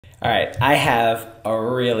All right, I have a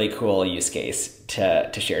really cool use case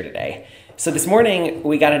to share today. So this morning,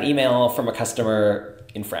 we got an email from a customer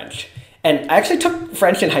in French. And I actually took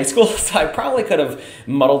French in high school, so I probably could have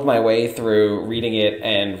muddled my way through reading it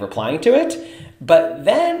and replying to it. But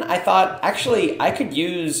then I thought, actually, I could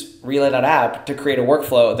use Relay.app to create a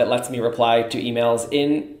workflow that lets me reply to emails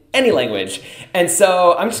in any language. And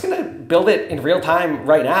so I'm just going to build it in real time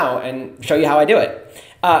right now and show you how I do it.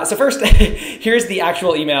 So first, here's the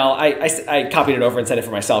actual email. I copied it over and sent it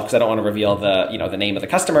for myself because I don't want to reveal the name of the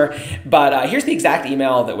customer. But here's the exact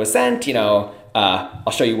email that was sent.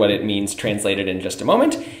 I'll show you what it means translated in just a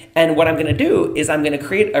moment. And what I'm going to do is I'm going to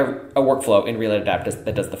create a workflow in Relay.app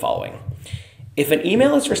that does the following. If an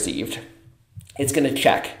email is received, it's going to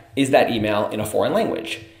check, is that email in a foreign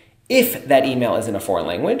language? If that email is in a foreign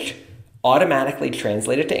language, automatically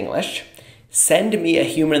translate it to English, send me a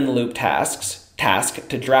human-in-the-loop task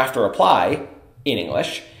to draft a reply in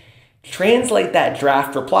English, translate that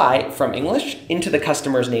draft reply from English into the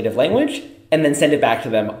customer's native language, and then send it back to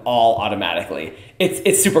them all automatically.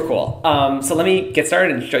 It's super cool. So let me get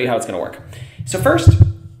started and show you how it's going to work. So first,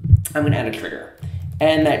 I'm going to add a trigger.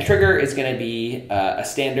 And that trigger is going to be a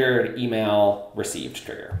standard email received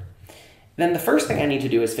trigger. Then the first thing I need to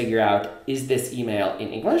do is figure out, is this email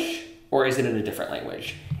in English or is it in a different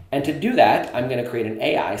language? And to do that, I'm going to create an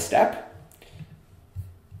AI step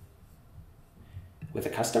with a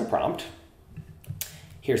custom prompt.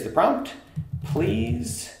 Here's the prompt.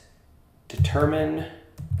 Please determine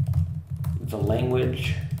the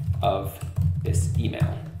language of this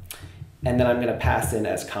email. And then I'm going to pass in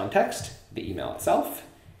as context the email itself.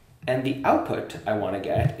 And the output I want to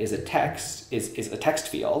get is a text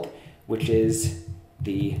field, which is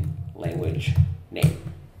the language name.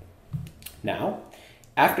 Now,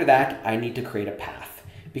 after that, I need to create a path.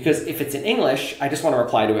 Because if it's in English, I just want to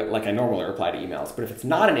reply to it like I normally reply to emails. But if it's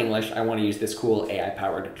not in English, I want to use this cool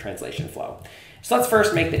AI-powered translation flow. So let's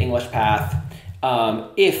first make the English path.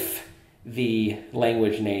 If the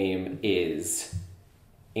language name is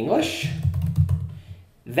English,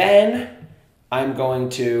 then I'm going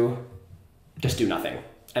to just do nothing,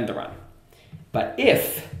 end the run. But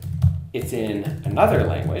if it's in another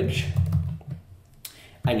language,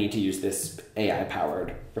 I need to use this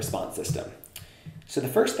AI-powered response system. So the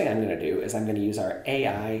first thing I'm going to do is I'm going to use our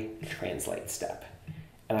AI translate step.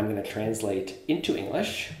 And I'm going to translate into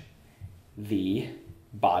English the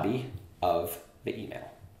body of the email.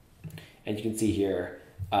 And you can see here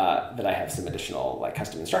that I have some additional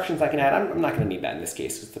custom instructions I can add. I'm not going to need that in this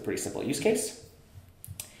case because it's a pretty simple use case.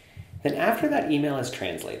 Then after that email is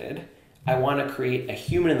translated, I want to create a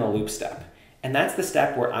human-in-the-loop step. And that's the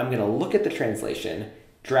step where I'm going to look at the translation,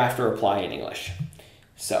 draft a reply in English.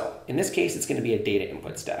 So in this case, it's going to be a data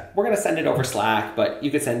input step. We're going to send it over Slack, but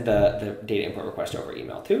you could send the data input request over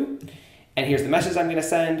email too. And here's the message I'm going to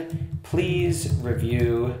send. Please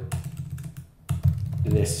review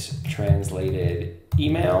this translated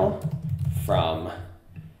email from,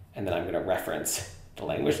 and then I'm going to reference the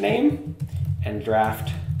language name and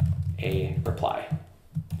draft a reply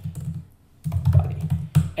body.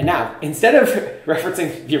 And now, instead of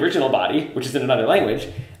referencing the original body, which is in another language,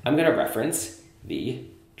 I'm going to reference the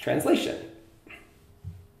translation.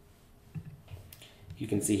 You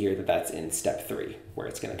can see here that that's in step 3, where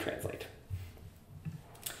it's going to translate.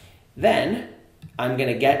 Then I'm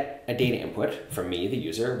going to get a data input from me, the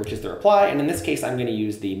user, which is the reply. And in this case, I'm going to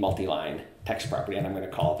use the multi-line text property, and I'm going to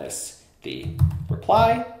call this the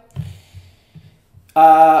reply.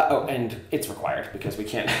 And it's required because we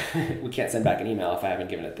can't send back an email if I haven't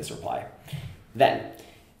given it this reply. Then,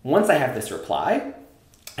 once I have this reply,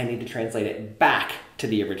 I need to translate it back to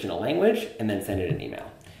the original language and then send it an email.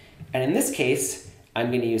 And in this case, I'm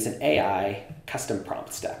going to use an AI custom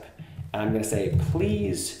prompt step. And I'm going to say,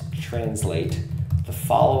 please translate the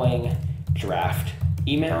following draft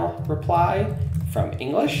email reply from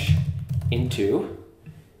English into,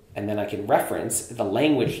 and then I can reference the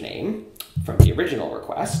language name from the original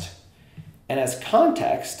request. And as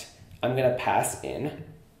context, I'm going to pass in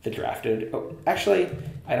the drafted, actually,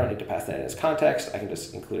 I don't need to pass that in as context. I can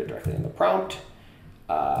just include it directly in the prompt,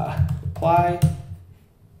 reply,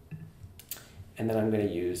 and then I'm going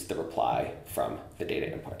to use the reply from the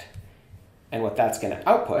data input. And what that's going to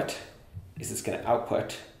output is it's going to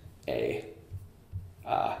output a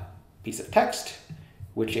piece of text,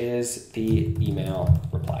 which is the email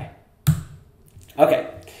reply. Okay,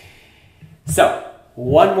 so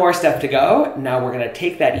one more step to go. Now we're going to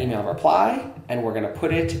take that email reply and we're going to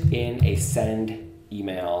put it in a send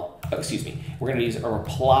email. We're going to use a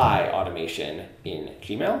reply automation in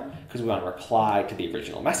Gmail because we want to reply to the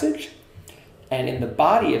original message. And in the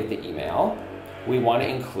body of the email, we want to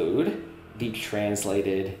include the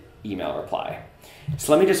translated email reply.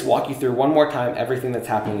 So let me just walk you through one more time everything that's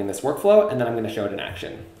happening in this workflow, and then I'm going to show it in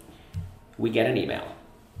action. We get an email.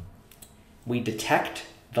 We detect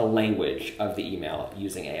the language of the email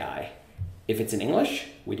using AI. If it's in English,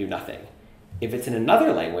 we do nothing. If it's in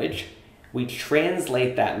another language, we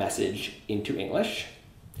translate that message into English.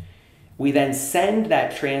 We then send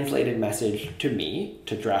that translated message to me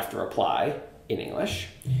to draft a reply in English.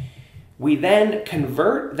 We then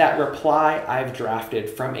convert that reply I've drafted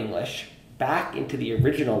from English back into the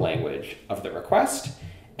original language of the request.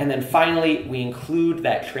 And then finally, we include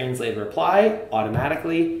that translated reply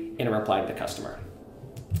automatically in a reply to the customer.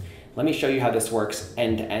 Let me show you how this works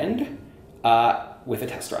end to end with a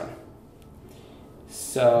test run.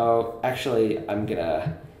 So actually, I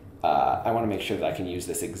want to make sure that I can use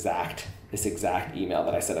this exact email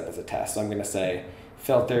that I set up as a test. So I'm going to say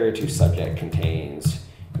filter to subject contains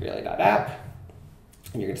Relay.app,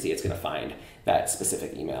 and you're going to see it's going to find that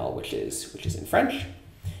specific email, which is in French.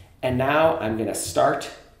 And now I'm going to start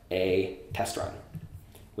a test run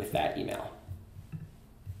with that email.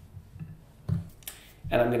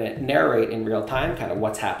 And I'm going to narrate in real time kind of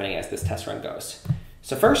what's happening as this test run goes.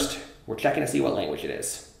 So first, we're checking to see what language it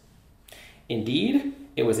is. Indeed,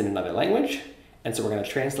 it was in another language, and so we're going to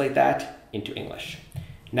translate that into English.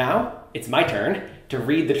 Now, it's my turn to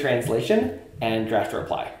read the translation and draft a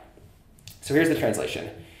reply. So here's the translation.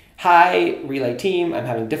 Hi, Relay team. I'm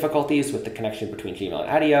having difficulties with the connection between Gmail and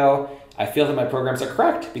ADIO. I feel that my programs are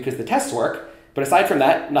correct because the tests work, but aside from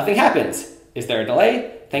that, nothing happens. Is there a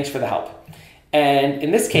delay? Thanks for the help. And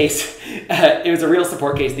in this case, it was a real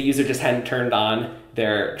support case. The user just hadn't turned on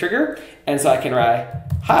their trigger. And so I can write,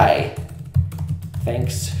 hi,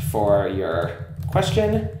 thanks for your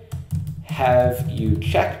question. Have you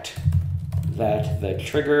checked that the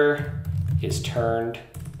trigger is turned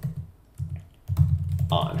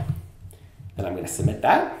on? And I'm going to submit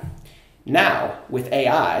that. Now, with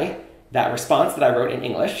AI, that response that I wrote in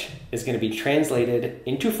English is going to be translated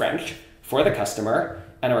into French for the customer,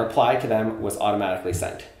 and a reply to them was automatically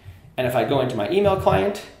sent. And if I go into my email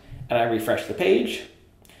client and I refresh the page,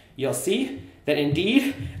 you'll see that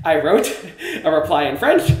indeed I wrote a reply in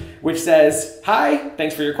French, which says, hi,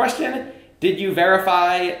 thanks for your question. Did you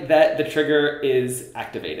verify that the trigger is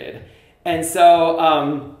activated? And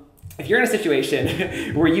so if you're in a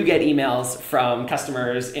situation where you get emails from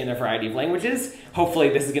customers in a variety of languages, hopefully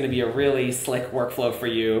this is going to be a really slick workflow for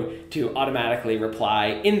you to automatically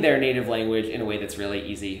reply in their native language in a way that's really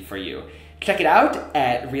easy for you. Check it out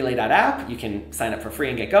at Relay.app. You can sign up for free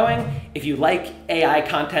and get going. If you like AI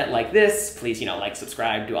content like this, please, like,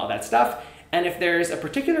 subscribe, do all that stuff. And if there's a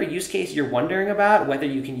particular use case you're wondering about, whether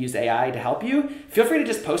you can use AI to help you, feel free to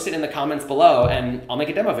just post it in the comments below and I'll make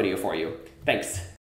a demo video for you. Thanks.